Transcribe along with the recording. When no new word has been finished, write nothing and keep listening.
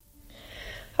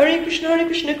Hare Krishna,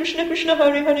 Krishna Krishna,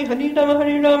 Hare Hare,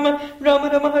 Hare Rama, Rama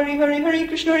Rama, Hare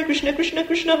Krishna, Krishna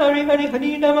Krishna, Hare Hare,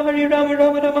 Hare Rama,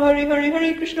 Rama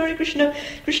Hare Krishna,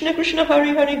 Krishna Krishna, Hare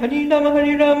Hare, Hare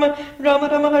Rama, Rama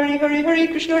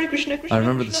Hare Krishna. I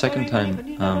remember the second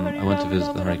time I went to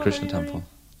visit the Hare Krishna temple.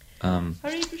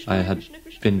 I had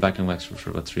been back in Wexford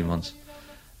for about 3 months,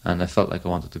 and I felt like I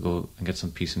wanted to go and get some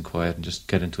peace and quiet and just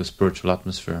get into a spiritual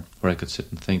atmosphere where I could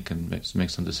sit and think and make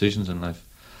some decisions in life.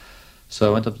 So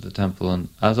I went up to the temple, and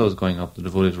as I was going up, the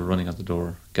devotees were running out the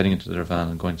door, getting into their van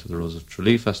and going to the Rose of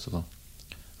Tralee festival,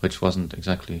 which wasn't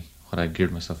exactly what I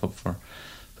geared myself up for.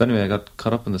 But anyway, I got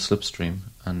caught up in the slipstream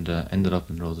and ended up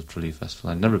in the Rose of Tralee festival.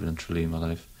 I'd never been in Tralee in my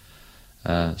life.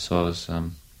 So I was,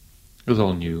 it was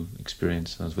all new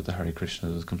experience. I was with the Hare Krishna.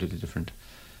 It was a completely different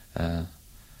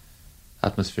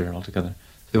atmosphere altogether.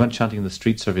 They went chanting in the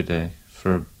streets every day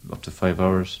for up to 5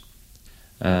 hours.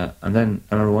 And then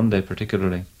I remember one day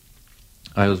particularly,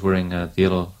 I was wearing the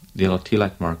yellow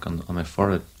tilak mark on my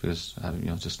forehead because I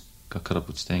just got caught up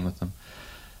with staying with them.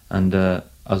 And I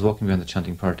was walking behind the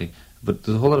chanting party, but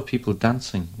there's a whole lot of people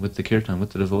dancing with the kirtan,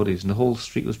 with the devotees, and the whole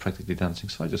street was practically dancing,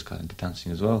 so I just got into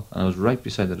dancing as well. And I was right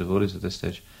beside the devotees at this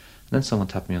stage. And then someone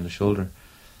tapped me on the shoulder.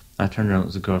 I turned around, it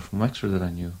was a girl from Wexford that I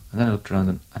knew. And then I looked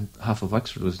around, and half of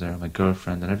Wexford was there, my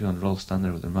girlfriend, and everyone were all standing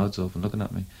there with their mouths open looking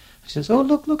at me. And she says, "Oh,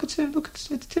 look, it's him, it's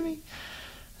Timmy."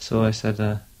 So I said,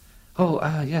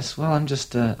 yes, well,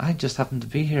 I just happened to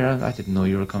be here. I didn't know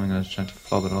you were coming, I was trying to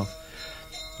fob it off.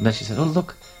 And then she said, "Oh,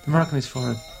 look, the mark on his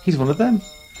forehead, he's one of them."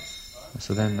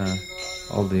 So then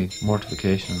all the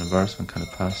mortification and embarrassment kind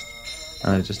of passed,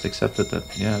 and I just accepted that,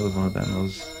 yeah, I was one of them.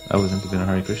 I was into being a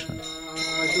Hare Krishna.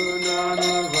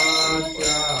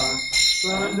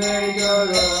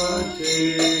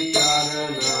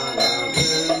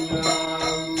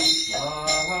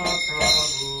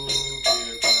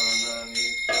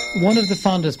 One of the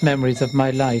fondest memories of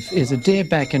my life is a day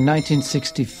back in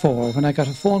 1964 when I got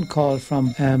a phone call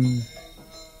from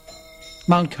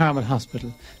Mount Carmel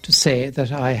Hospital to say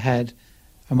that I had,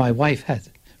 or my wife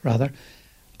had, rather,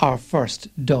 our first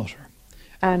daughter.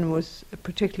 Anne was a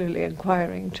particularly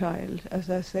inquiring child. As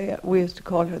I say, we used to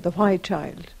call her the why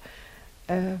child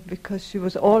because she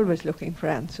was always looking for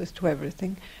answers to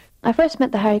everything. I first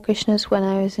met the Hare Krishnas when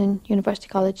I was in University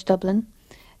College Dublin,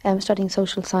 studying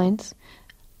social science.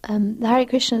 The Hare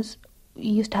Krishnas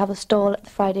used to have a stall at the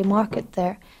Friday market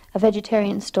there, a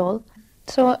vegetarian stall.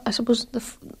 So I suppose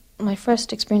my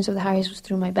first experience of the Hares was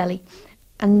through my belly.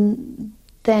 And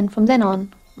then from then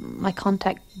on, my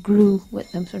contact grew with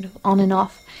them sort of on and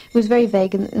off. It was very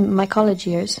vague in my college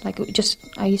years.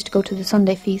 I used to go to the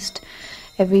Sunday feast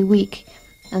every week,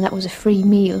 and that was a free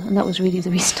meal, and that was really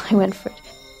the reason I went for it.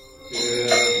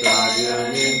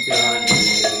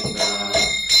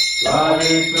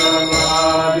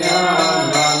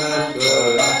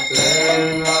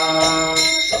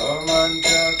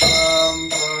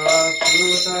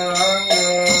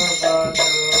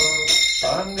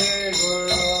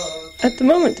 At the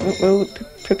moment, we're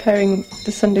preparing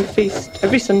the Sunday feast.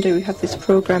 Every Sunday we have this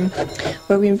program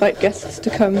where we invite guests to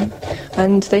come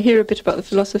and they hear a bit about the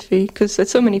philosophy, because there's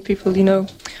so many people,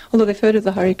 although they've heard of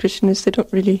the Hare Krishnas, they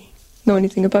don't really know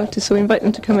anything about it, so we invite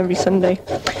them to come every Sunday.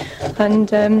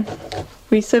 And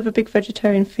we serve a big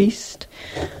vegetarian feast.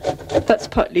 That's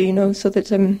partly, so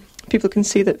that people can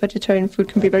see that vegetarian food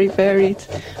can be very varied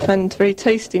and very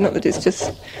tasty, not that it's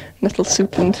just nettle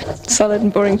soup and salad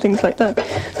and boring things like that.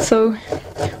 So we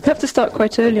have to start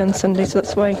quite early on Sunday, so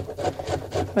that's why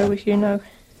we're here now.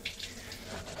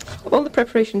 All the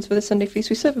preparations for the Sunday feast,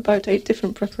 we serve about 8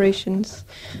 different preparations.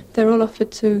 They're all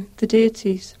offered to the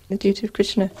deities, the deity of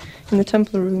Krishna, in the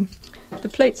temple room. The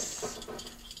plates,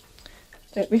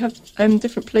 we have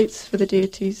different plates for the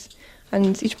deities,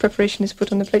 and each preparation is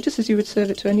put on the plate just as you would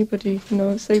serve it to anybody.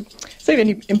 Say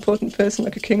any important person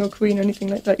like a king or queen or anything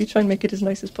like that. You try and make it as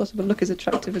nice as possible, look as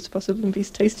attractive as possible, and be as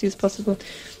tasty as possible.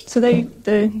 So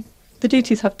the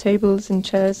deities have tables and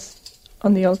chairs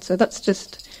on the altar. That's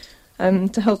just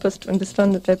to help us to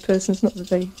understand that they're persons, not that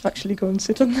they actually go and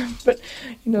sit on them. But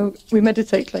we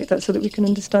meditate like that so that we can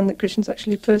understand that Krishna's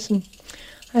actually a person.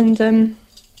 And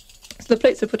so the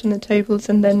plates are put on the tables,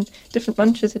 and then different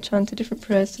mantras are chanted, different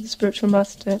prayers to the spiritual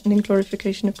master, and in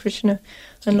glorification of Krishna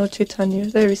and Lord Chaitanya,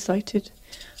 they're recited.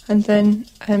 And then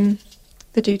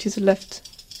the deities are left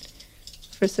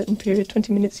for a certain period,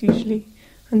 20 minutes usually,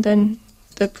 and then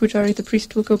the pujari, the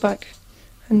priest, will go back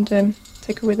and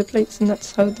take away the plates, and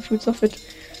that's how the food's offered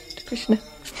to Krishna.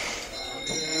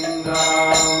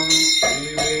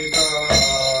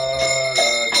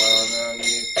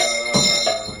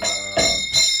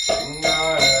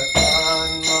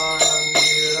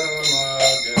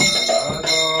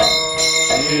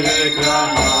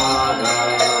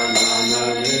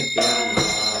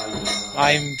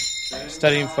 I'm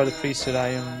studying for the priesthood. I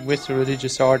am with a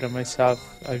religious order myself.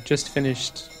 I've just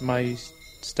finished my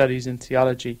studies in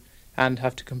theology and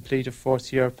have to complete a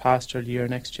fourth year pastoral year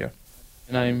next year.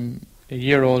 And I'm a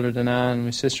year older than Anne.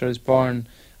 My sister was born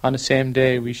on the same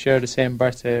day. We share the same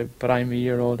birthday, but I'm a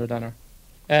year older than her.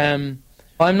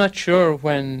 I'm not sure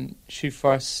when she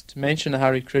first mentioned the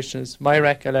Hare Krishnas. My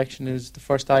recollection is the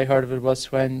first I heard of it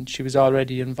was when she was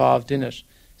already involved in it.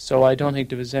 So I don't think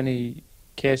there was any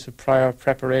case of prior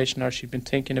preparation, or she'd been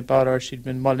thinking about it, or she'd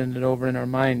been mulling it over in her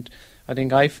mind. I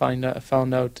think I found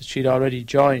out that she'd already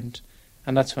joined,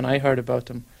 and that's when I heard about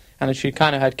them. And she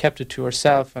kind of had kept it to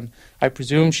herself, and I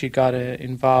presume she got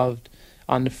involved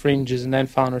on the fringes and then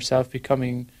found herself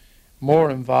becoming more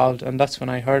involved, and that's when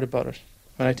I heard about it.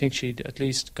 When I think she'd at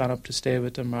least gone up to stay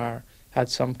with them or had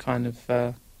some kind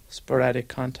of sporadic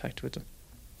contact with them.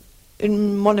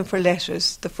 In one of her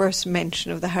letters, the first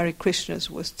mention of the Hare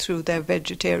Krishnas was through their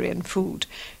vegetarian food.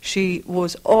 She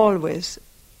was always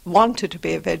wanted to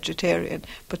be a vegetarian,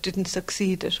 but didn't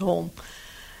succeed at home.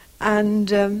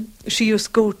 And she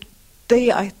used to go,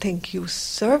 I think, used to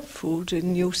serve food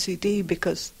in UCD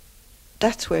because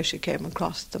that's where she came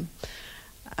across them.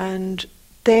 And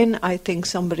then I think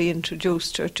somebody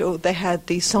introduced her to, they had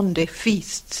these Sunday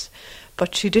feasts,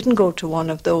 but she didn't go to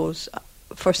one of those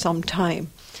for some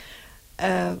time.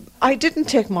 I didn't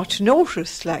take much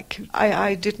notice.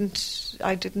 I didn't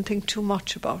think too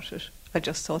much about it. I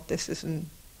just thought this isn't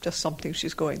just something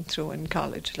she's going through in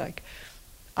college.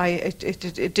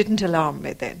 It didn't alarm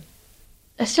me then.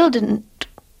 I still didn't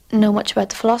know much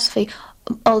about the philosophy,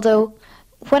 although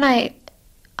when I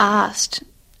asked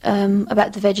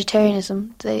about the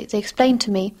vegetarianism, they explained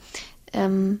to me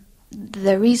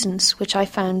their reasons, which I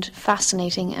found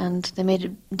fascinating, and they made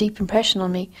a deep impression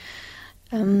on me.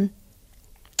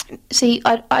 See,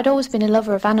 I'd always been a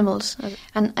lover of animals,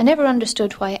 and I never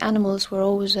understood why animals were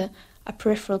always a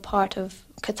peripheral part of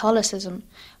Catholicism,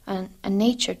 and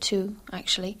nature too,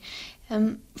 actually.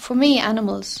 For me,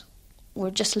 animals were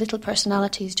just little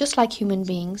personalities, just like human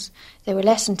beings. They were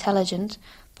less intelligent,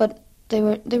 but they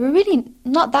were really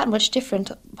not that much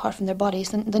different, apart from their bodies,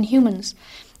 than humans.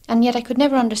 And yet I could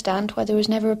never understand why there was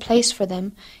never a place for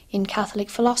them in Catholic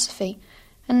philosophy.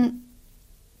 And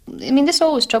I mean, this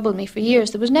always troubled me for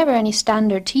years. There was never any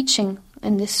standard teaching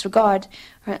in this regard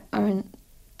or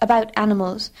about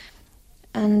animals.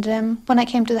 And when I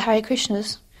came to the Hare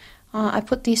Krishnas, I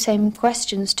put these same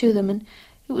questions to them, and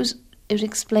it was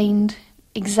explained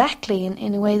exactly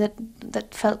in a way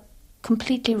that felt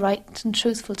completely right and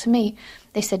truthful to me.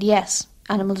 They said, yes,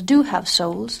 animals do have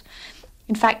souls.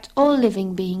 In fact, all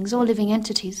living beings, all living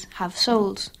entities have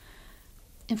souls.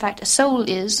 In fact, a soul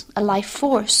is a life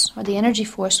force, or the energy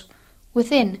force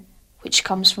within, which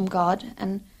comes from God,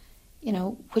 and,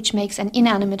 which makes an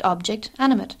inanimate object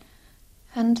animate.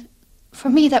 And for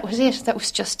me, that was it. That was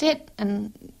just it.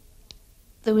 And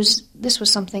this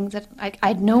was something that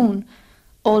I'd known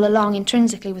all along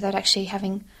intrinsically without actually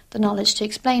having the knowledge to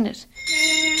explain it.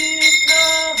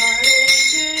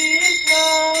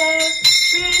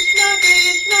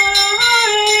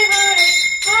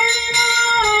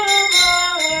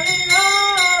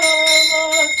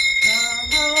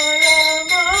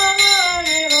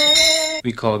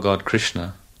 We call God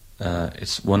Krishna.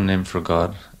 It's one name for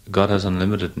God. God has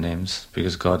unlimited names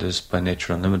because God is by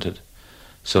nature unlimited.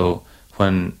 So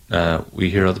when we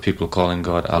hear other people calling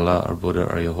God Allah or Buddha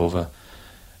or Jehovah,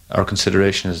 our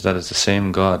consideration is that it's the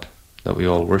same God that we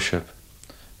all worship,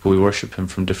 but we worship him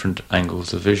from different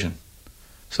angles of vision.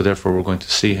 So therefore we're going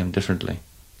to see him differently.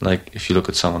 Like if you look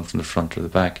at someone from the front or the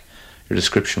back, your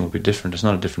description will be different. It's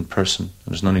not a different person,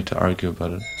 and there's no need to argue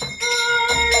about it.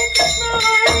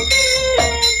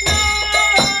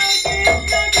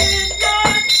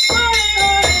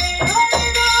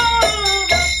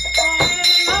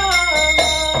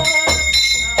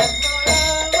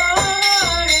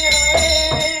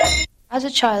 As a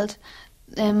child,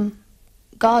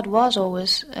 God was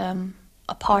always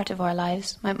a part of our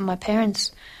lives. My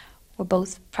parents were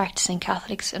both practicing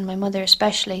Catholics, and my mother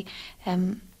especially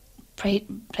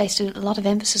placed a lot of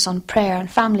emphasis on prayer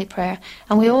and family prayer.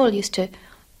 And we all used to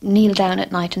kneel down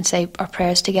at night and say our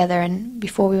prayers together, and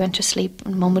before we went to sleep,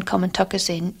 and Mum would come and tuck us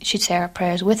in, she'd say our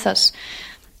prayers with us.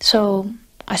 So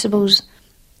I suppose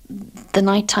the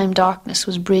nighttime darkness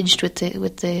was bridged with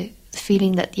the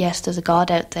feeling that, yes, there's a God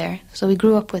out there. So we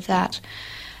grew up with that.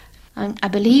 And I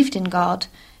believed in God,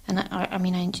 and I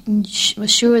was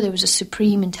sure there was a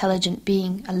supreme intelligent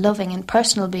being, a loving and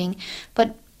personal being,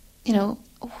 but,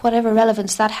 whatever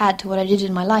relevance that had to what I did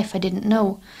in my life, I didn't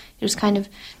know. It was kind of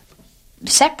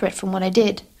separate from what I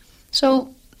did.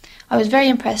 So I was very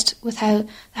impressed with how the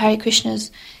Hare Krishnas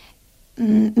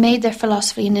made their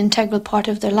philosophy an integral part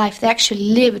of their life. They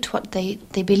actually lived what they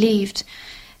believed.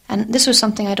 And this was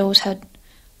something I'd always had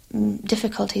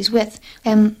difficulties with.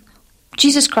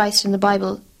 Jesus Christ in the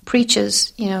Bible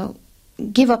preaches,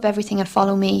 give up everything and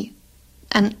follow me.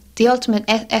 And the ultimate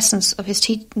essence of his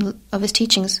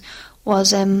teachings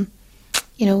was,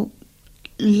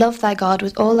 love thy God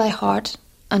with all thy heart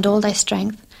and all thy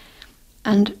strength,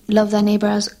 and love thy neighbour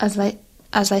as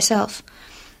thyself.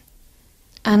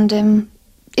 And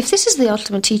if this is the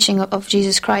ultimate teaching of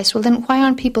Jesus Christ, well then why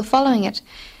aren't people following it?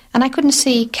 And I couldn't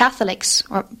see Catholics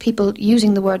or people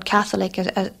using the word Catholic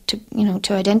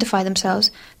to identify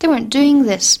themselves. They weren't doing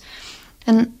this.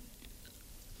 And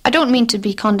I don't mean to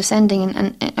be condescending,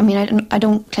 and I mean I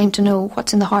don't claim to know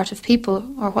what's in the heart of people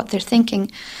or what they're thinking.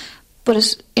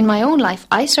 But in my own life,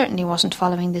 I certainly wasn't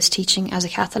following this teaching as a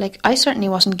Catholic. I certainly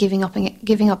wasn't giving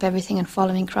up everything and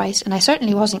following Christ. And I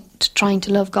certainly wasn't trying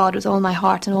to love God with all my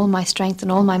heart and all my strength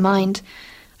and all my mind.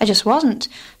 I just wasn't.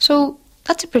 So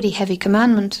that's a pretty heavy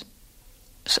commandment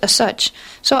as such.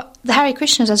 So the Hare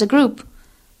Krishnas as a group,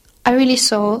 I really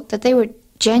saw that they were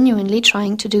genuinely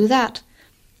trying to do that.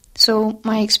 So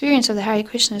my experience of the Hare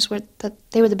Krishnas were that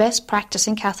they were the best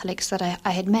practicing Catholics that I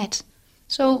had met.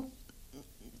 So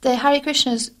the Hare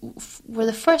Krishnas were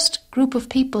the first group of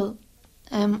people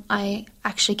I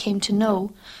actually came to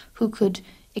know who could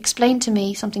explain to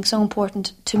me something so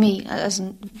important to me as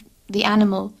in the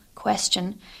animal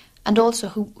question, and also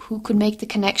who could make the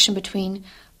connection between,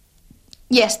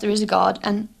 yes, there is a God,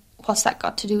 and what's that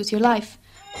got to do with your life?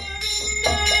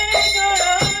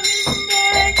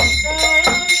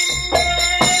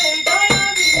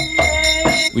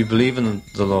 We believe in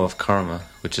the law of karma,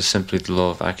 which is simply the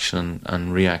law of action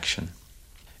and reaction.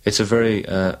 It's a very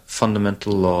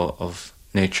fundamental law of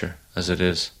nature, as it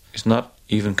is. It's not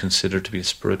even considered to be a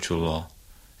spiritual law.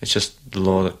 It's just the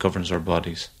law that governs our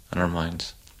bodies and our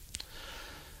minds.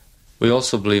 We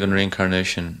also believe in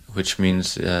reincarnation, which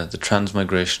means the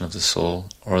transmigration of the soul,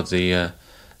 or the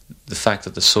fact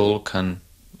that the soul can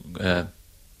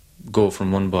go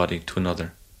from one body to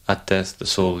another. At death, the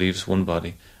soul leaves one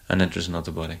body and enters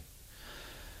another body.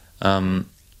 The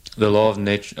law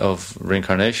of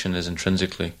reincarnation is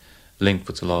intrinsically linked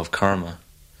with the law of karma,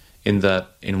 in that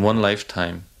in one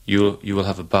lifetime you will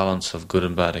have a balance of good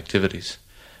and bad activities,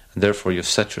 and therefore you've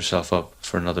set yourself up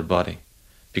for another body,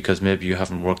 because maybe you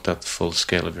haven't worked out the full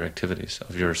scale of your activities,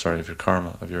 of your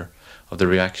karma, of the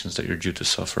reactions that you're due to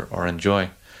suffer or enjoy.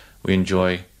 We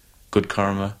enjoy good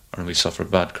karma, and we suffer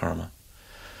bad karma.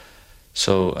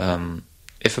 So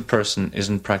if a person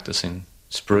isn't practicing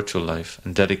spiritual life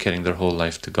and dedicating their whole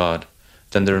life to God,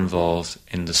 then they're involved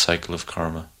in the cycle of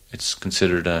karma. It's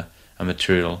considered a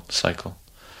material cycle,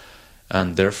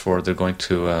 and therefore they're going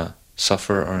to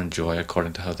suffer or enjoy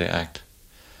according to how they act.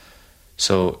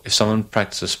 So if someone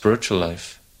practices spiritual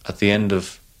life at the end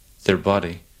of their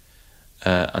body,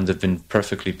 and they've been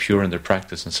perfectly pure in their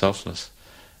practice and selfless,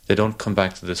 they don't come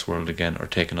back to this world again or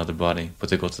take another body, but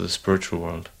they go to the spiritual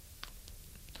world.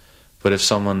 But if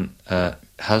someone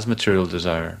has material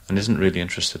desire and isn't really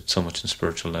interested so much in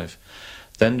spiritual life,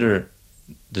 then their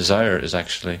desire is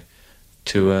actually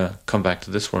to come back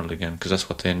to this world again, because that's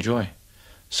what they enjoy.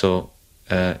 So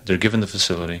they're given the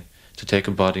facility to take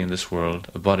a body in this world,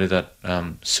 a body that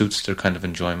suits their kind of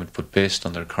enjoyment, but based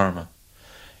on their karma.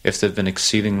 If they've been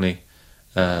exceedingly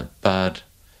bad,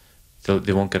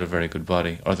 they won't get a very good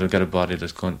body, or they'll get a body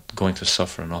that's going to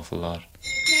suffer an awful lot.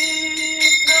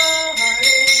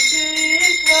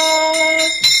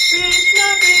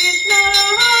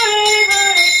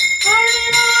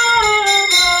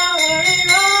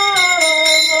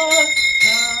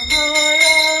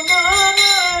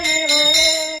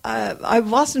 I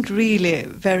wasn't really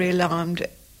very alarmed,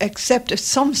 except at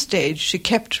some stage she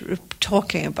kept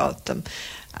talking about them,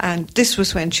 and this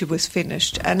was when she was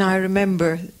finished, and I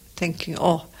remember thinking,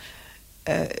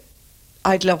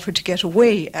 I'd love her to get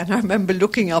away. And I remember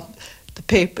looking up the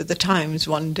paper, the Times,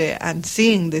 one day and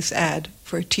seeing this ad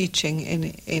for teaching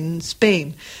in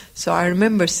Spain. So I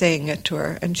remember saying it to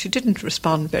her, and she didn't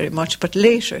respond very much, but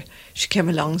later she came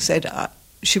along and said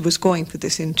she was going for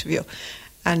this interview.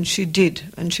 And she did,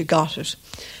 and she got it.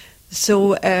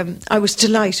 So I was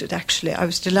delighted, actually. I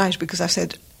was delighted because I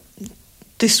said,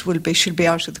 she'll be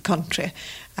out of the country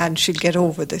and she'll get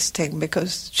over this thing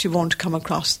because she won't come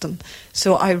across them.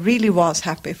 So I really was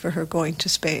happy for her going to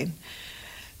Spain.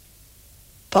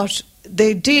 But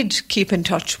they did keep in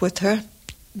touch with her.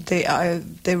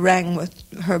 They rang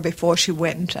with her before she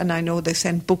went, and I know they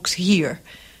sent books here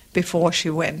before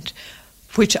she went,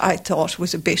 which I thought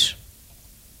was a bit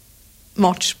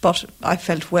much, but I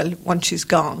felt, well, once she's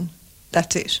gone,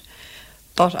 that's it.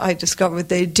 But I discovered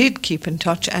they did keep in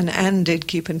touch, and Anne did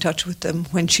keep in touch with them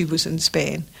when she was in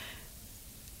Spain.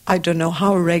 I don't know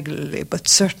how regularly, but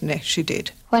certainly she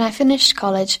did. When I finished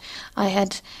college, I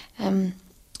had an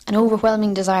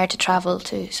overwhelming desire to travel,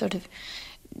 to sort of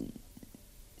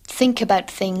think about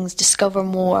things, discover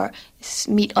more,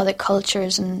 meet other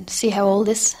cultures, and see how all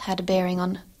this had a bearing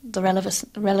on the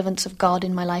relevance of God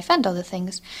in my life and other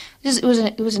things. It was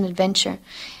an adventure.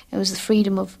 It was the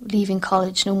freedom of leaving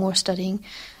college, no more studying,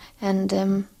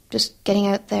 and just getting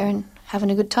out there and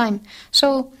having a good time.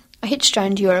 So I hitched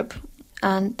around Europe,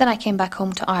 and then I came back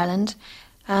home to Ireland,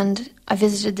 and I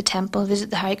visited the temple, visited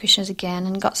the Hare Krishnas again,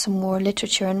 and got some more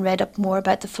literature and read up more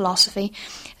about the philosophy.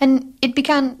 And it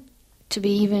began to be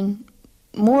even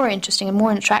more interesting and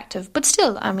more attractive. But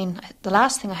still, I mean, the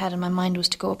last thing I had in my mind was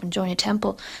to go up and join a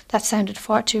temple. That sounded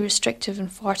far too restrictive and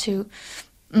far too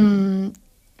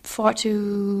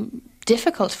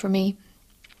difficult for me.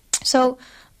 So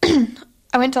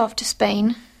I went off to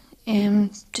Spain to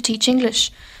teach English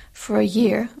for a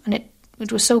year, and it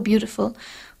was so beautiful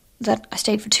that I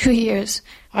stayed for 2 years.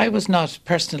 I was not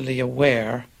personally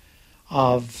aware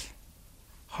of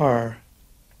her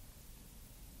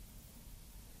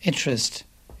interest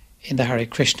in the Hare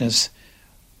Krishnas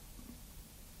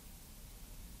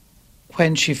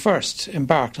when she first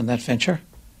embarked on that venture.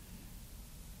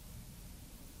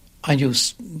 I knew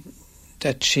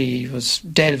that she was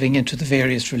delving into the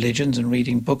various religions and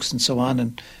reading books and so on,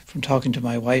 and from talking to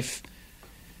my wife,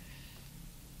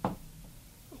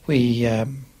 we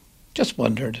just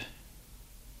wondered,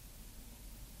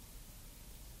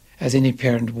 as any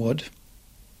parent would.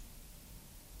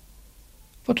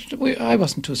 But I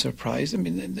wasn't too surprised. I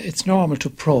mean, it's normal to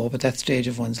probe at that stage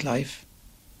of one's life.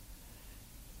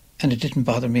 And it didn't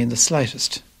bother me in the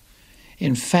slightest.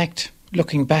 In fact,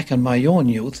 looking back on my own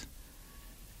youth,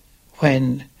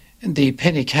 when the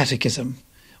penny catechism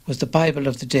was the Bible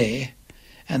of the day,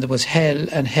 and there was hell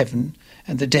and heaven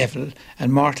and the devil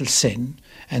and mortal sin,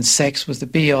 and sex was the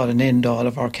be-all and end-all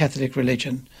of our Catholic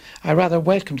religion, I rather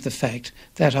welcomed the fact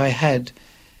that I had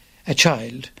a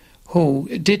child who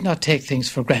did not take things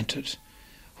for granted,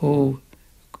 who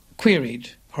queried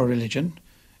her religion,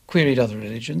 queried other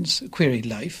religions, queried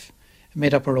life,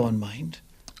 made up her own mind.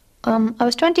 I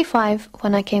was 25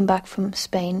 when I came back from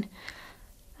Spain,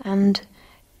 and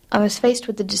I was faced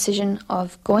with the decision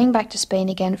of going back to Spain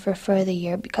again for a further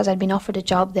year because I'd been offered a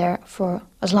job there for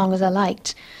as long as I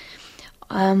liked.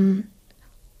 Or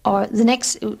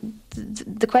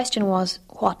the question was,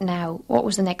 what now? What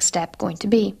was the next step going to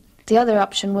be? The other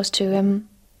option was to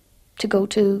go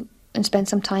to and spend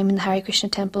some time in the Hare Krishna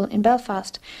temple in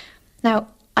Belfast. Now,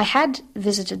 I had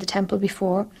visited the temple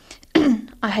before.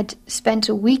 I had spent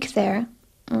a week there.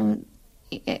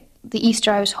 The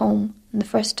Easter I was home in the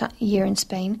first year in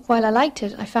Spain. While I liked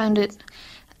it, I found it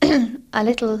a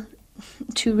little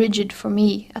too rigid for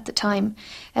me at the time.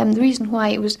 The reason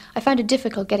why I found it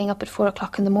difficult getting up at 4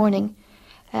 o'clock in the morning,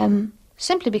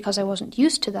 simply because I wasn't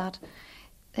used to that.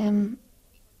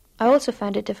 I also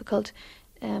found it difficult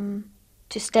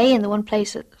to stay in the one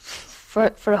place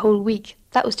for a whole week.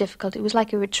 That was difficult. It was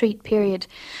like a retreat period.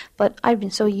 But I'd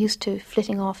been so used to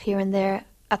flitting off here and there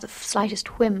at the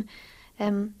slightest whim.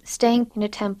 Staying in a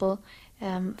temple,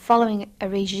 following a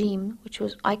regime which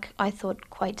was, I thought,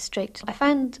 quite strict. I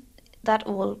found that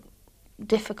all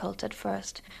difficult at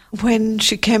first. When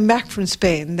she came back from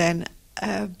Spain, then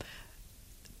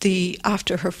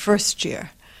after her first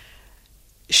year,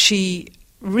 she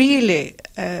really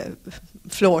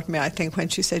floored me, I think, when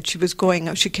she said she was going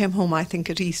out. She came home, I think,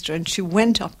 at Easter, and she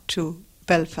went up to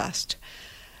Belfast.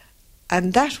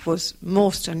 And that was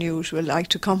most unusual, like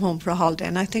to come home for a holiday.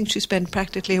 And I think she spent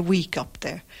practically a week up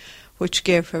there, which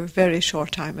gave her a very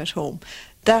short time at home.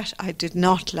 That I did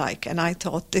not like, and I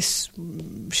thought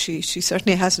she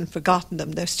certainly hasn't forgotten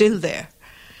them. They're still there.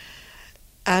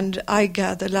 And I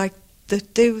gather like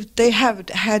that they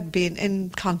had been in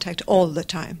contact all the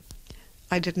time.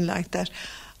 I didn't like that.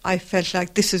 I felt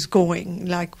like this is going,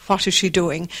 like what is she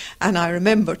doing? And I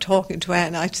remember talking to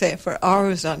Anne, I'd say for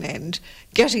hours on end,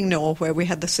 getting nowhere. We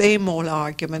had the same old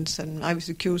arguments, and I was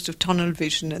accused of tunnel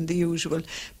vision and the usual,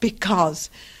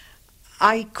 because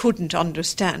I couldn't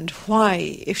understand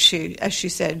why, if she, as she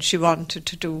said, she wanted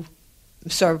to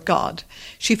serve God,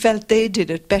 she felt they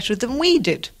did it better than we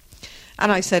did.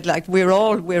 And I said, like, we're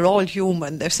all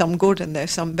human. There's some good and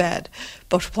there's some bad.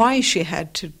 But why she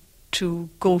had to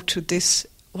go to this,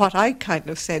 what I kind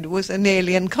of said was an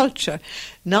alien culture.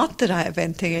 Not that I have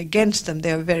anything against them.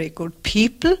 They're very good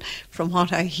people. From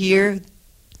what I hear,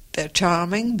 they're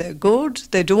charming, they're good,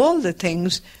 they do all the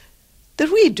things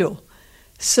that we do.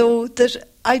 So that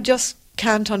I just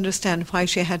can't understand why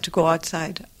she had to go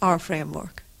outside our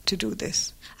framework to do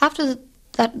this. After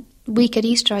that week at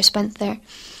Easter I spent there,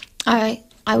 I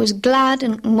was glad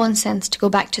in one sense to go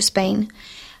back to Spain,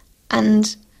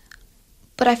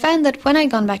 but I found that when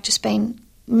I'd gone back to Spain,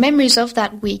 memories of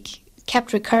that week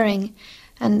kept recurring,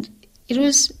 and it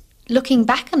was, looking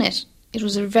back on it, it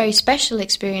was a very special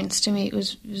experience to me. It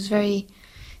was very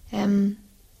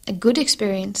a good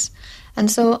experience, and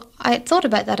so I thought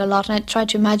about that a lot, and I tried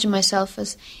to imagine myself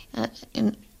as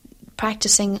in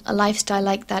practicing a lifestyle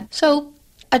like that. So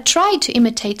I tried to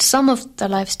imitate some of the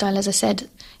lifestyle, as I said,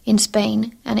 in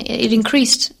Spain, and it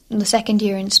increased in the second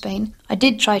year in Spain. I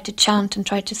did try to chant and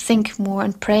try to think more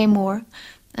and pray more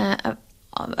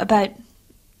about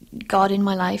God in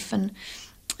my life, and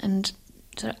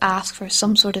sort of ask for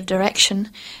some sort of direction.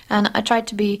 And I tried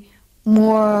to be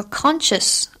more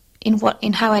conscious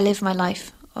in how I live my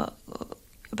life,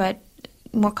 about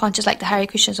more conscious, like the Hare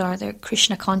Krishnas are. They're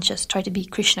Krishna conscious. Try to be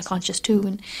Krishna conscious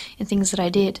too in things that I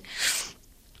did.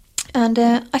 And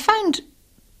I found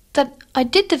that I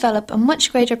did develop a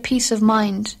much greater peace of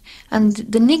mind, and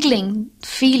the niggling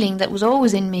feeling that was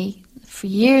always in me for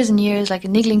years and years, like a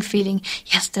niggling feeling,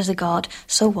 yes, there's a God,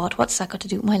 so what? What's that got to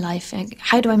do with my life?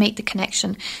 How do I make the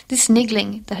connection? This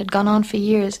niggling that had gone on for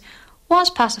years was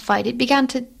pacified. It began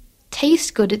to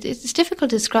taste good. It's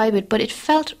difficult to describe it, but it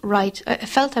felt right. I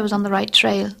felt I was on the right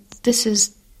trail. This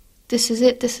is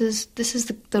it. This is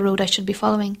the road I should be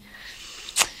following.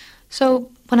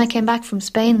 So when I came back from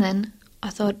Spain then, I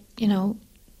thought,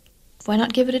 why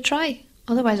not give it a try?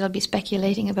 Otherwise I'll be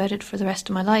speculating about it for the rest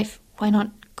of my life. Why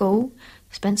not go,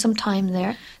 spend some time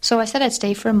there? So I said I'd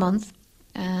stay for a month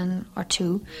or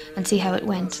two and see how it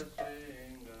went.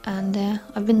 And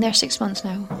I've been there 6 months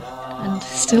now, and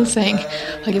still saying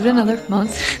I'll give it another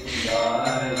month.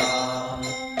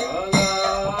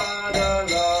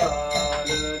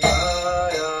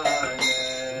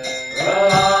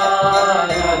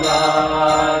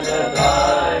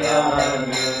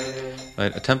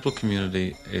 Right, a temple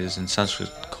community is in Sanskrit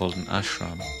called an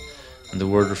ashram, and the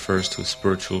word refers to a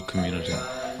spiritual community.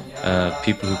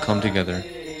 People who come together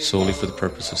solely for the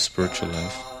purpose of spiritual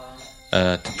life,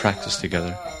 to practice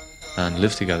together and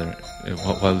live together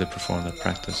while they perform that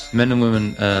practice. Men and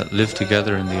women live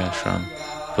together in the ashram,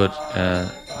 but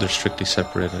they're strictly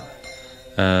separated.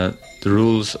 The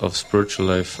rules of spiritual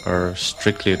life are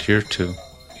strictly adhered to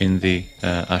in the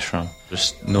ashram.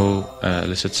 There's no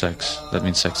illicit sex, that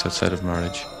means sex outside of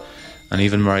marriage. And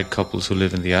even married couples who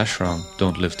live in the ashram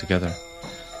don't live together.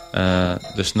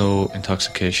 There's no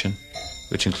intoxication,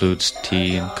 which includes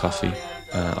tea and coffee,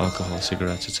 alcohol,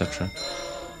 cigarettes, etc.,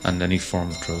 and any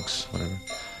form of drugs,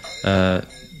 whatever.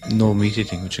 No meat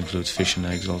eating, which includes fish and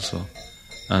eggs also,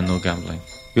 and no gambling.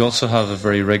 We also have a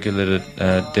very regulated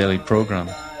daily program,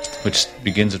 which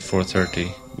begins at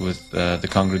 4:30 with the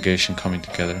congregation coming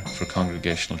together for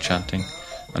congregational chanting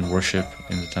and worship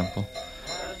in the temple.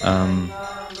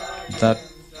 That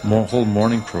whole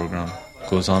morning program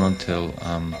goes on until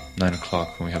 9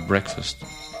 o'clock when we have breakfast.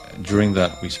 During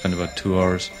that we spend about 2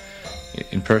 hours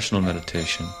in personal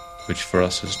meditation, which for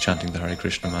us is chanting the Hare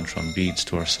Krishna mantra on beads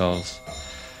to ourselves.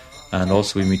 And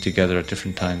also we meet together at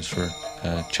different times for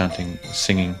chanting,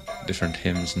 singing different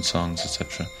hymns and songs,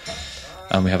 etc.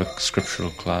 And we have a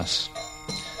scriptural class.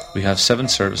 We have 7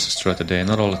 services throughout the day,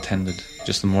 not all attended.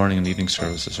 Just the morning and evening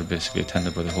services are basically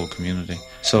attended by the whole community.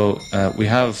 So we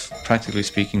have, practically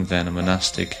speaking then, a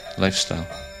monastic lifestyle,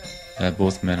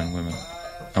 both men and women.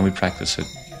 And we practice it,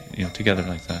 together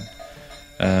like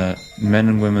that. Men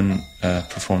and women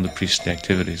perform the priestly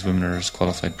activities. Women are as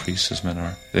qualified priests as men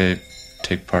are. They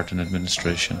take part in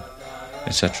administration,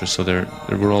 etc. So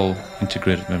we're all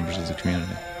integrated members of the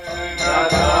community.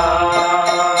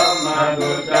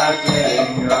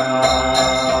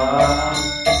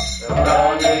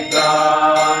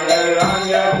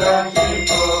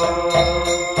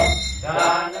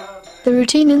 The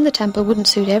routine in the temple wouldn't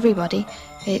suit everybody.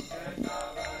 It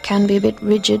can be a bit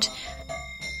rigid.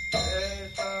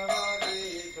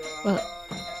 Well,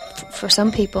 for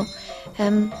some people.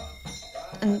 And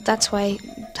that's why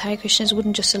Hare Krishnas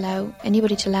wouldn't just allow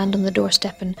anybody to land on the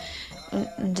doorstep and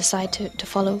decide to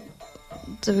follow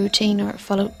the routine or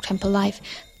follow temple life.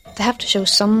 They have to show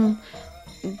some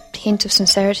hint of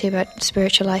sincerity about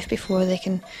spiritual life before they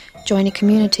can join a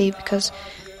community, because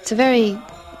it's a very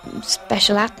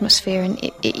special atmosphere, and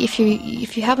if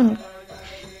you haven't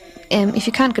if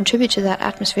you can't contribute to that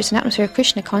atmosphere, it's an atmosphere of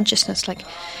Krishna consciousness,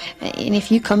 and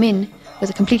if you come in with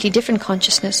a completely different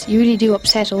consciousness, you really do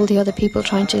upset all the other people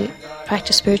trying to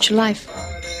practice spiritual life.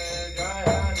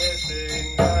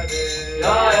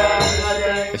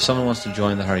 If if someone wants to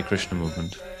join the Hare Krishna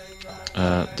movement,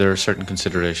 there are certain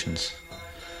considerations.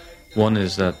 One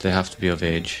is that they have to be of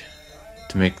age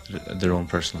to make their own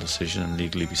personal decision and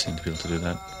legally be seen to be able to do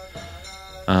that.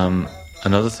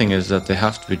 Another thing is that they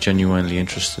have to be genuinely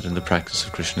interested in the practice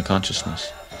of Krishna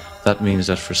consciousness. That means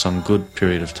that for some good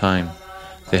period of time,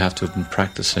 they have to have been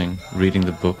practicing, reading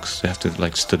the books, they have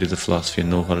to study the philosophy and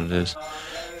know what it is.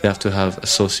 They have to have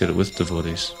associated with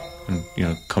devotees and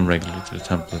come regularly to the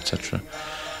temple, etc.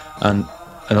 And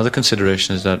another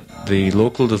consideration is that the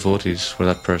local devotees where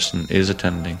that person is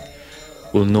attending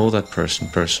will know that person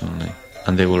personally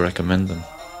and they will recommend them.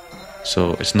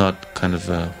 So it's not kind of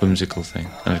a whimsical thing,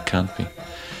 and it can't be.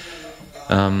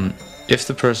 If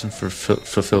the person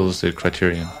fulfills the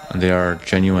criterion and they are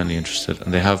genuinely interested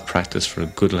and they have practiced for a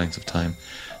good length of time,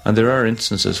 and there are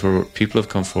instances where people have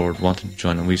come forward wanting to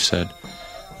join and we've said,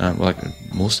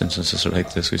 most instances are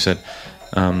like this, we said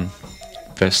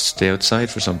best stay outside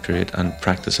for some period and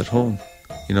practice at home,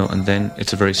 and then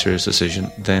it's a very serious decision,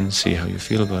 then see how you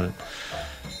feel about it.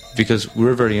 Because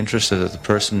we're very interested that the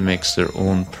person makes their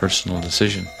own personal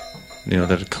decision,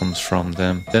 that it comes from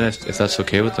them. Then if that's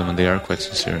okay with them and they are quite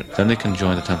sincere, then they can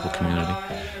join the temple community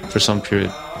for some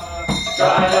period.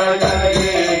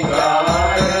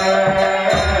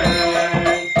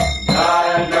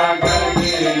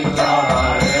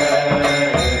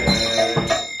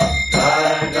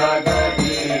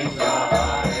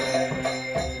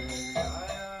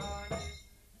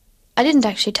 I didn't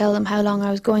actually tell them how long I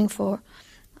was going for.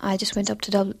 I just went up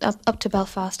to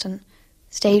Belfast and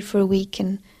stayed for a week,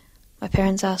 and my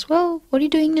parents asked, "Well, what are you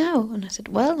doing now?" And I said,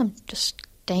 "Well, I'm just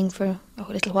staying for a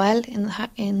little while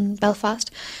in Belfast."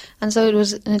 And so it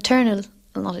was a little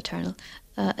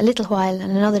while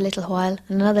and another little while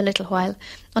and another little while,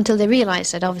 until they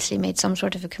realised I'd obviously made some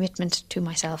sort of a commitment to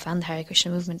myself and the Hare Krishna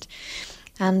movement.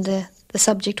 And the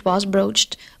subject was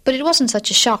broached, but it wasn't such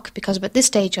a shock because at this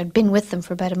stage I'd been with them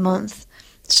for about a month.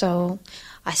 So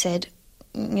I said,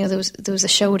 there was a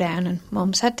showdown, and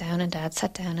Mum sat down and Dad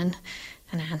sat down and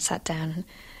Anne sat down,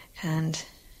 and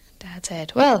Dad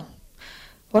said, "Well,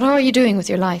 what are you doing with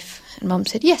your life?" And Mum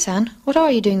said, "Yes, Anne, what are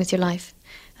you doing with your life?"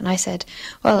 And I said,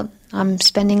 "Well, I'm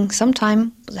spending some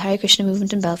time with the Hare Krishna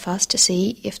movement in Belfast to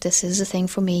see if this is a thing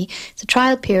for me. It's a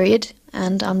trial period,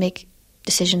 and I'll make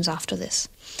decisions after this."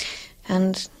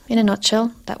 And in a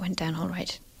nutshell, that went down all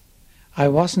right. I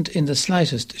wasn't in the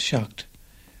slightest shocked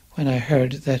when I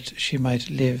heard that she might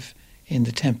live in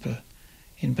the temple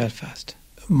in Belfast.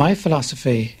 My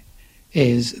philosophy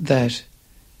is that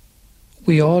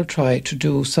we all try to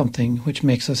do something which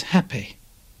makes us happy,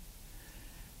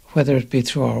 whether it be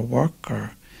through our work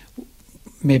or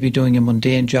maybe doing a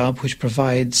mundane job which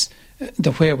provides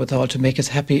the wherewithal to make us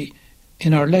happy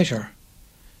in our leisure.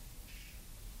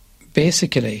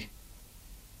 Basically,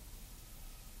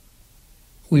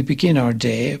 we begin our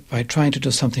day by trying to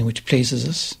do something which pleases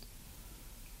us,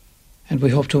 and we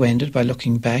hope to end it by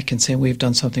looking back and saying we've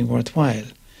done something worthwhile.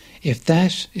 If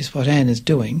that is what Anne is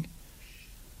doing,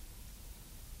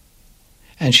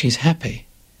 and she's happy,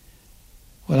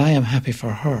 well, I am happy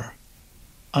for her.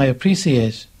 I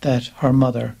appreciate that her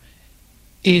mother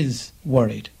is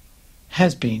worried,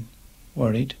 has been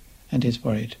worried, and is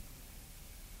worried.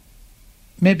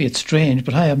 Maybe it's strange,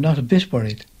 but I am not a bit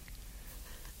worried.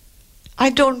 I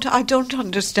don't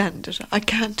understand it. I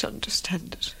can't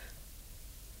understand it.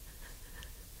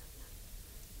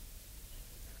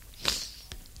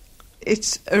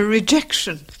 It's a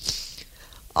rejection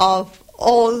of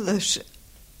all that.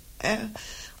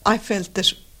 I felt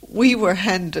that we were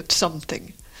handed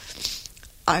something.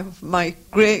 My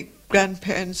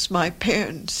great-grandparents, my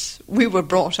parents, we were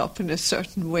brought up in a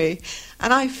certain way,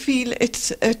 and I feel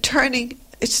it's turning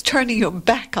your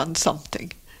back on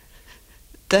something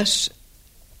that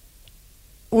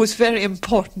was very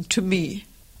important to me.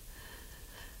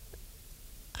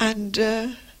 And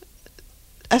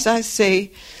as I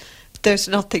say, there's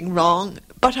nothing wrong,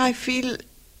 but I feel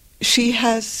she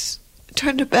has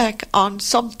turned her back on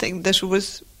something that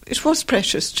was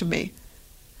precious to me.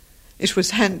 It was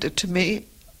handed to me.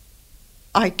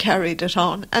 I carried it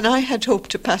on, and I had hoped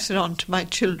to pass it on to my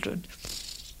children.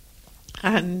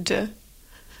 And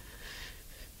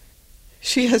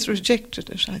she has rejected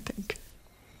it, I think.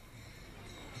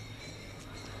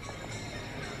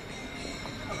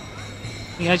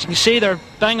 As you can see, they're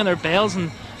banging their bells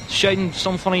and shouting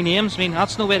some funny names. I mean,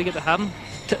 that's no way to get to heaven.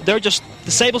 They're just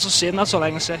disciples of Satan, that's all I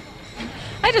can say.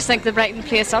 I just think they brighten the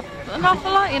place up an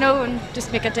awful lot, and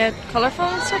just make it dead colourful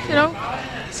and stuff,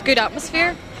 It's a good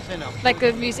atmosphere. Like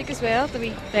the music as well, the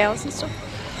wee bells and stuff.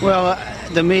 Well,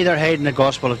 to me, they're hiding the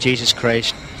gospel of Jesus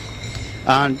Christ.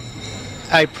 And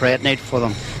I pray at night for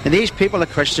them. And these people, the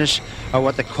Christians, are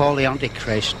what they call the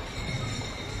Antichrist.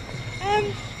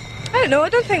 I don't know. I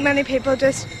don't think many people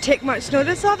just take much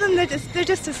notice of them. They're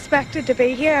just expected to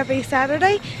be here every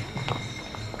Saturday.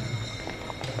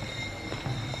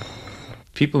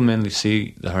 People mainly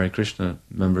see the Hare Krishna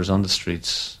members on the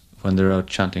streets when they're out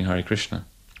chanting Hare Krishna.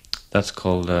 That's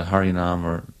called Harinam,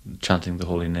 or chanting the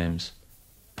holy names.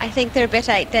 I think they're a bit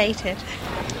outdated.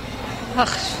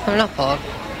 Ugh, I'm not bothered.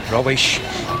 Rubbish.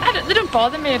 They don't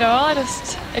bother me at all. I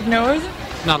just ignore them.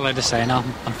 Not allowed to say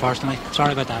nothing, unfortunately.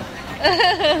 Sorry about that.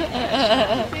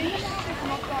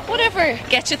 Whatever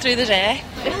gets you through the day.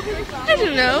 I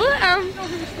don't know.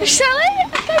 Shall I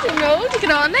don't know. To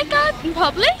get on like that in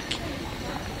public.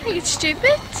 I think it's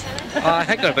stupid. I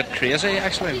think they're a bit crazy,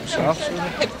 actually, myself.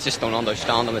 I just don't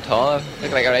understand them at all. They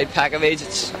look like a right pack of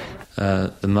idiots.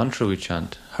 The mantra we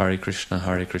chant, Hare Krishna,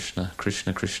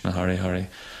 Krishna Krishna, Hare Hare,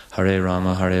 Hare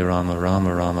Rama,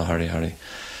 Rama Rama, Hare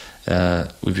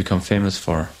Hare, we've become famous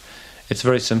for. It's a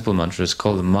very simple mantra. It's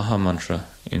called the Maha Mantra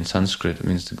in Sanskrit. It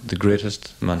means the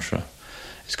greatest mantra.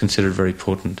 It's considered very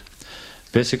potent.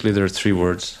 Basically, there are three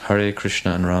words, Hare,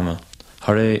 Krishna and Rama.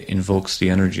 Hare invokes the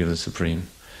energy of the Supreme.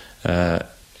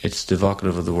 It's the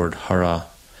evocative of the word Hara,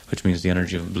 which means the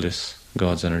energy of bliss,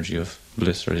 God's energy of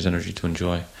bliss, or his energy to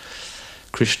enjoy.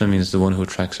 Krishna means the one who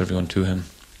attracts everyone to him.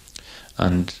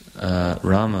 And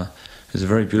Rama is a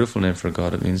very beautiful name for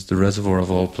God. It means the reservoir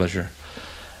of all pleasure.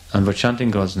 And by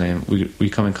chanting God's name, we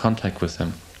come in contact with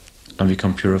him and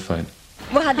become purified.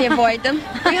 We had to avoid them.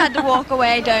 We had to walk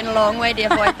away down a long way to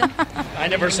avoid them. I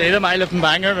never see them. I live in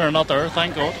Bangor. They're not there,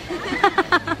 thank God.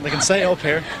 They can stay up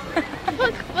here.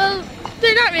 Look, well,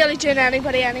 they're not really doing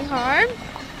anybody any harm,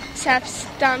 except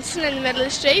dancing in the middle of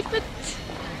the street, but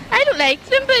I don't like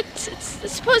them, but I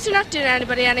suppose they're not doing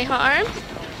anybody any harm.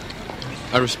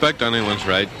 I respect anyone's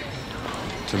right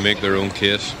to make their own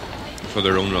case for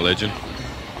their own religion.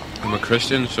 I'm a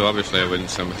Christian, so obviously I wouldn't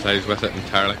sympathise with it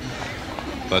entirely,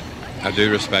 but I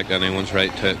do respect anyone's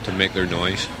right to make their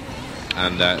noise,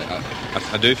 and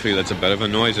I do feel it's a bit of a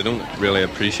noise. I don't really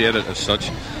appreciate it as such,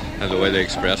 and the way they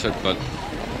express it, but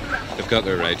they've got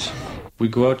their rights. We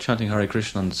go out chanting Hare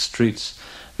Krishna on the streets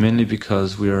mainly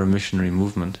because we are a missionary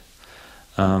movement,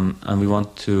 and we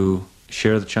want to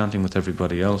share the chanting with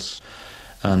everybody else,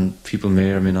 and people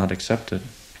may or may not accept it.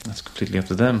 That's completely up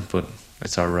to them, but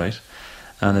it's our right.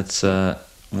 And it's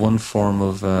one form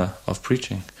of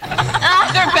preaching.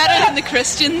 They're better than the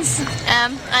Christians.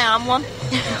 I am one.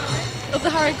 Of the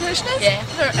Hare Krishnas? Yeah.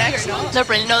 They're excellent. They're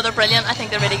brilliant. No, they're brilliant. I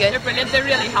think they're really good. They're brilliant. They're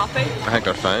really happy. I think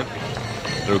they're fine.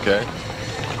 They're okay.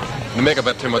 They make a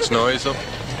bit too much noise, though.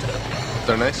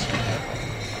 They're nice.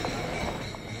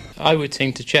 I would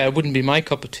think that, it wouldn't be my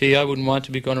cup of tea. I wouldn't want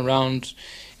to be going around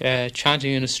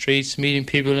chanting in the streets, meeting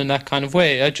people in that kind of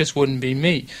way. That just wouldn't be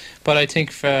me. But I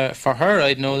think for her,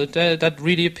 I'd know that that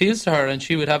really appeals to her, and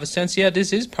she would have a sense,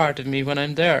 this is part of me when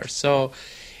I'm there. So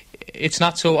it's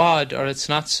not so odd, or it's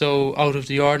not so out of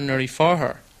the ordinary for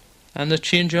her, and that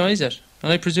she enjoys it.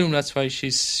 And I presume that's why she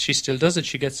still does it.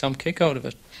 She gets some kick out of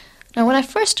it. Now, when I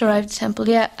first arrived at the temple,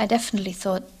 I definitely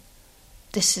thought,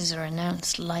 this is a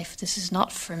renounced life. This is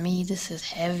not for me. This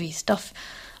is heavy stuff.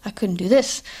 I couldn't do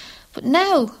this. But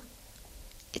now,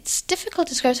 it's difficult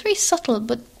to describe. It's very subtle,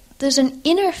 but there's an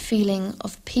inner feeling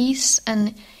of peace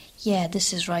and,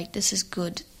 this is right, this is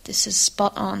good, this is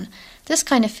spot on. This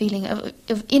kind of feeling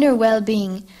of inner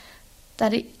well-being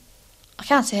that I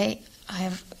can't say I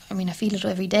feel it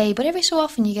every day, but every so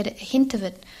often you get a hint of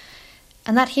it.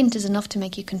 And that hint is enough to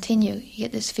make you continue. You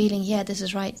get this feeling, this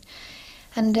is right.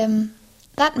 And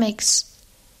that makes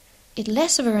it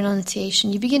less of a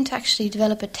renunciation. You begin to actually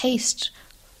develop a taste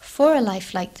for a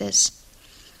life like this,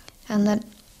 and that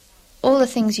all the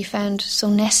things you found so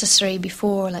necessary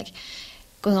before, like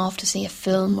going off to see a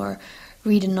film or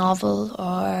read a novel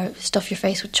or stuff your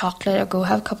face with chocolate or go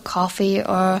have a cup of coffee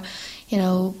or,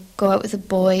 go out with a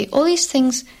boy, all these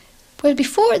things, well,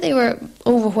 before they were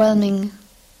overwhelming,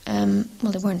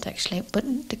 they weren't actually, but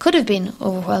they could have been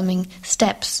overwhelming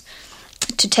steps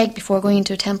to take before going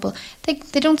into a temple.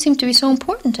 They don't seem to be so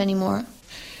important anymore.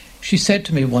 She said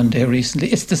to me one day recently,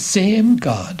 it's the same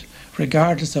God,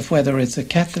 regardless of whether it's a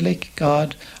Catholic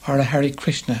God or a Hare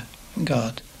Krishna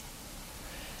God.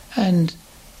 And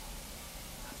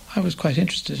I was quite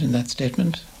interested in that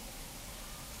statement.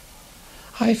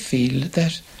 I feel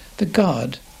that the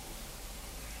God,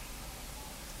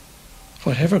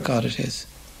 whatever God it is,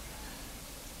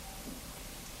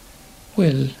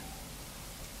 will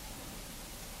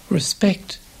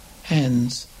respect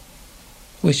Anne's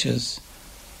wishes,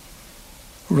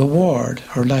 reward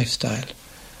her lifestyle,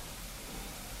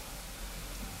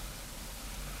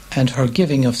 and her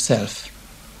giving of self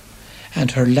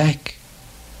and her lack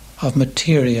of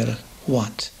material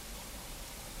want,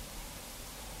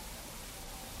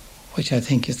 which I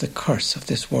think is the curse of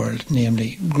this world,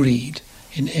 namely greed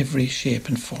in every shape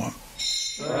and form.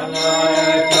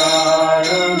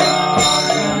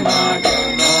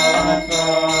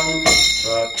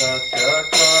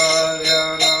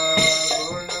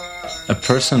 A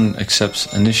person accepts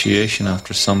initiation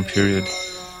after some period,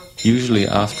 usually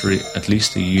after at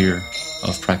least a year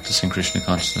of practicing Krishna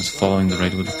consciousness, following the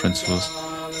right Buddhist principles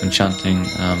and chanting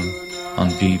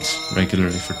on beads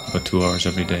regularly for about 2 hours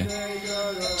every day.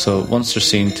 So once they're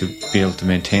seen to be able to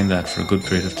maintain that for a good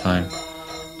period of time,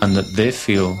 and that they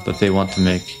feel that they want to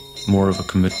make more of a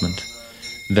commitment,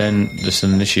 then there's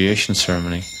an initiation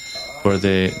ceremony where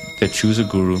they choose a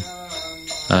guru,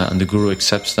 and the guru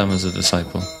accepts them as a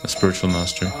disciple, a spiritual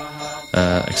master,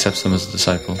 accepts them as a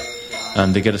disciple,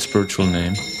 and they get a spiritual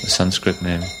name, a Sanskrit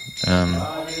name.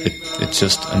 It's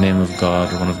just a name of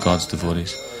God or one of God's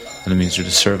devotees, and it means you're the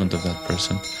servant of that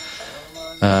person.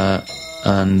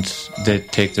 And they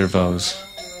take their vows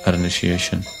at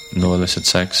initiation: no illicit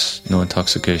sex, no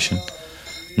intoxication,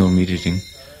 no meat eating,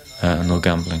 no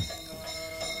gambling.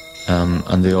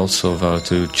 And they also vow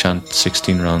to chant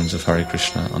 16 rounds of Hare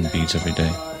Krishna on beads every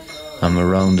day. A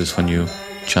round is when you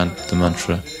chant the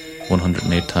mantra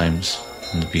 108 times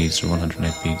on the beads, or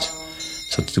 108 beads.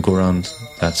 So to go around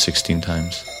that 16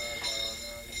 times,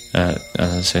 as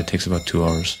I say, it takes about 2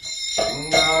 hours.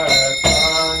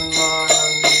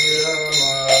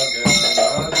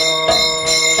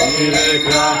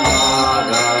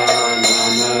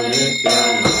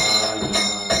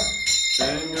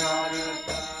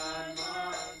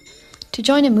 To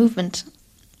join a movement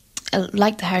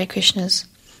like the Hare Krishnas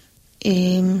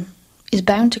is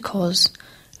bound to cause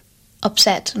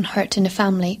upset and hurt in a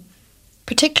family,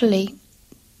 particularly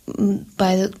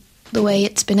by the way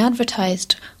it's been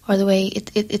advertised or the way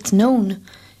it's known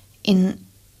in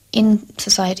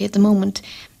society at the moment.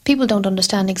 People don't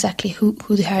understand exactly who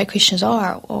the Hare Krishnas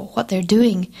are or what they're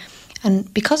doing,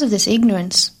 and because of this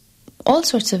ignorance, all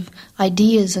sorts of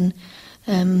ideas and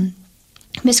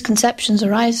misconceptions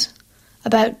arise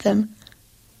about them,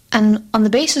 and on the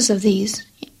basis of these,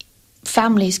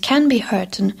 families can be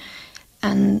hurt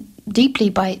and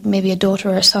deeply by maybe a daughter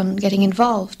or a son getting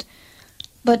involved.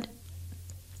 But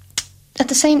at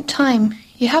the same time,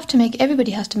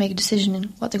 everybody has to make a decision in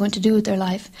what they're going to do with their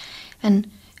life and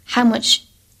how much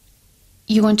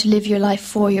you're going to live your life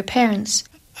for your parents.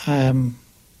 I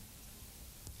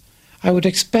would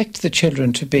expect the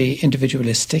children to be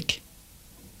individualistic.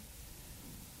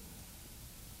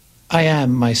 I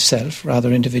am myself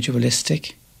rather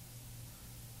individualistic.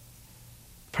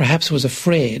 Perhaps was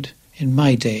afraid in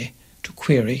my day to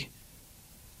query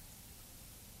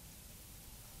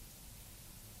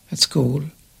at school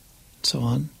and so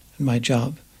on, and my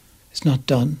job is not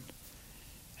done.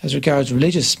 As regards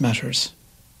religious matters,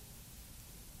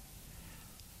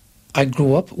 I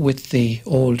grew up with the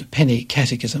old penny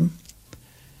catechism,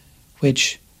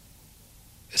 which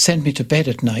sent me to bed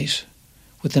at night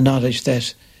with the knowledge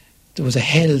that there was a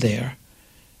hell there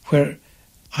where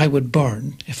I would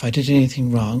burn if I did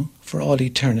anything wrong for all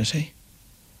eternity,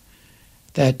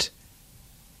 that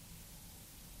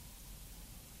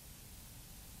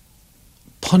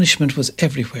punishment was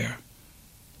everywhere.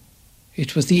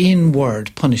 It was the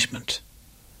inward punishment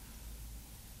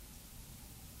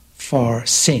for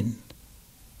sin.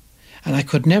 And I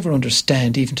could never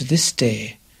understand, even to this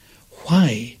day,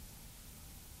 why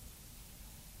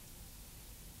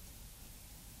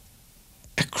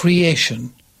a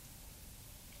creation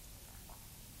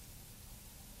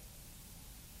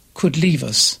could leave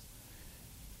us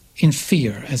in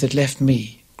fear, as it left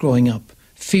me growing up.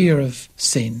 Fear of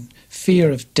sin,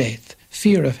 fear of death,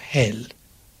 fear of hell.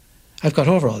 I've got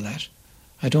over all that.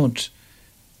 I don't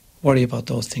worry about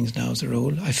those things now as a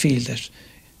rule. I feel that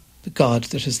the God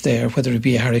that is there, whether it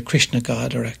be a Hare Krishna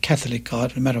God or a Catholic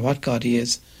God, no matter what God he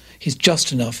is, he's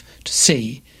just enough to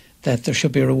see that there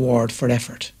should be a reward for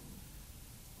effort.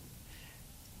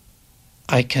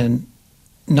 I can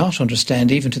not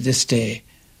understand, even to this day,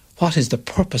 what is the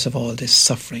purpose of all this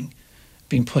suffering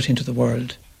being put into the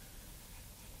world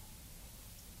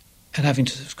and having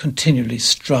to continually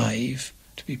strive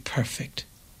to be perfect,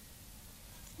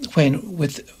 when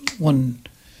with one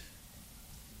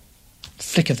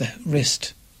flick of the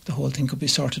wrist the whole thing could be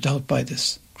sorted out by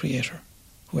this Creator,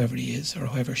 whoever he is or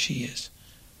whoever she is.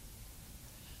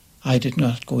 I did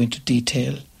not go into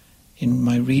detail in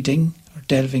my reading or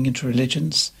delving into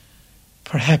religions.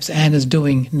 Perhaps Anne is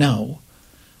doing now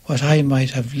what I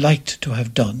might have liked to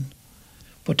have done,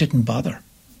 but didn't bother.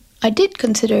 I did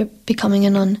consider becoming a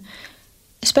nun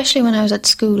especially when I was at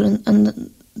school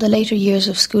and the later years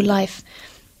of school life,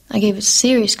 I gave it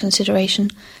serious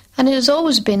consideration, and it has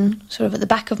always been sort of at the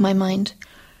back of my mind.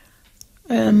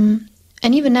 And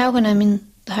even now when I'm in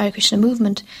the Hare Krishna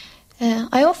movement,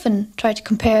 I often try to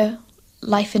compare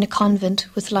life in a convent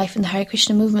with life in the Hare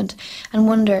Krishna movement and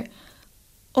wonder,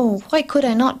 why could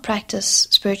I not practice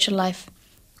spiritual life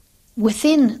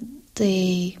within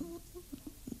the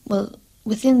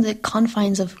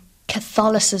confines of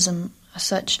Catholicism as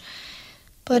such?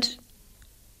 If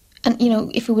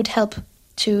it would help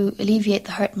to alleviate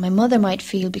the hurt my mother might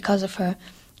feel because of her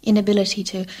inability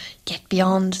to get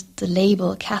beyond the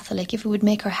label Catholic, if it would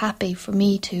make her happy for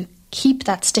me to keep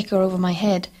that sticker over my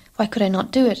head, why could I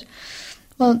not do it?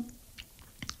 Well,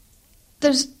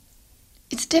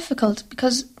 it's difficult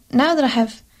because now that I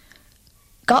have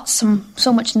got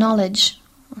so much knowledge,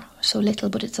 so little,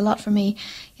 but it's a lot for me,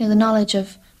 the knowledge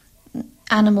of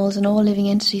animals and all living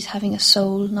entities having a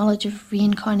soul, knowledge of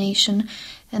reincarnation,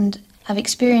 and have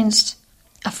experienced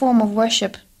a form of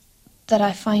worship that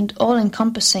I find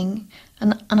all-encompassing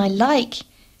and I like,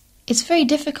 it's very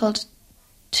difficult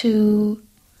to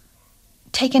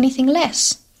take anything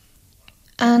less.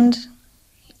 And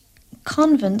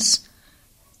convents,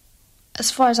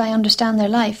 as far as I understand their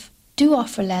life, do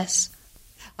offer less.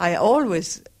 I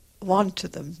always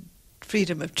wanted them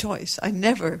freedom of choice. I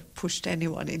never pushed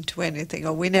anyone into anything,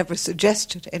 or we never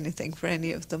suggested anything for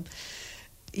any of them.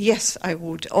 Yes, I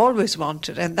would always want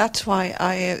it, and that's why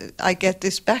I get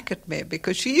this back at me,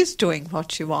 because she is doing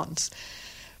what she wants.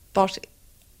 But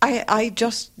I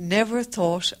just never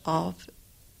thought of,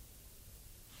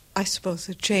 I suppose,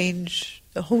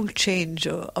 a whole change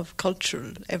of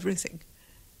cultural everything.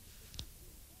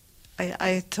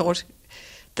 I thought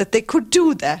that they could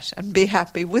do that and be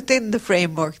happy within the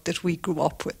framework that we grew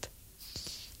up with.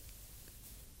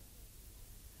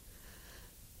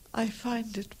 I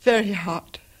find it very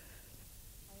hard.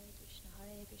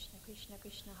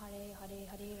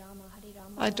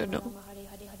 I don't know.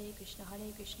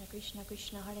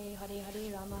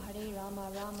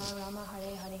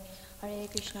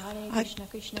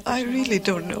 I really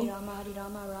don't know.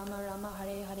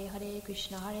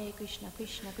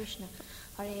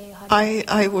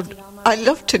 I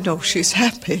love to know she's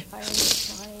happy,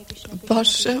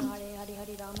 but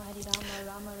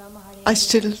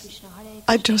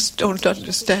I just don't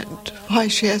understand why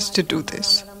she has to do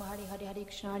this.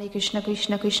 Hare Krishna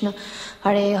Krishna Krishna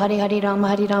Hare Hare Hare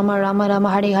Rama Rama Rama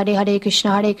Hare Hare Hare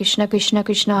Krishna Krishna Krishna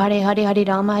Hare Hare Hare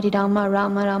Rama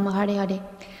Rama Rama Hare Hare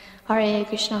Hare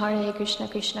Krishna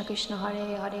Krishna Krishna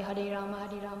Hare Hare Hare Rama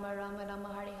Rama Rama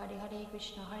Hare Hare Hare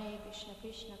Krishna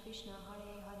Krishna Krishna Hare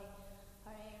Hare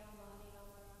Hare Rama Rama.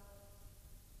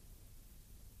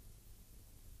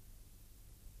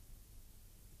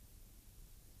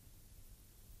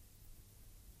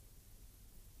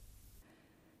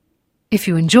 If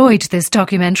you enjoyed this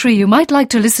documentary, you might like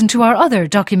to listen to our other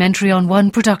Documentary on One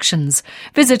productions.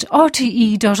 Visit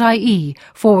rte.ie/Doc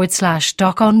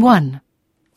on One.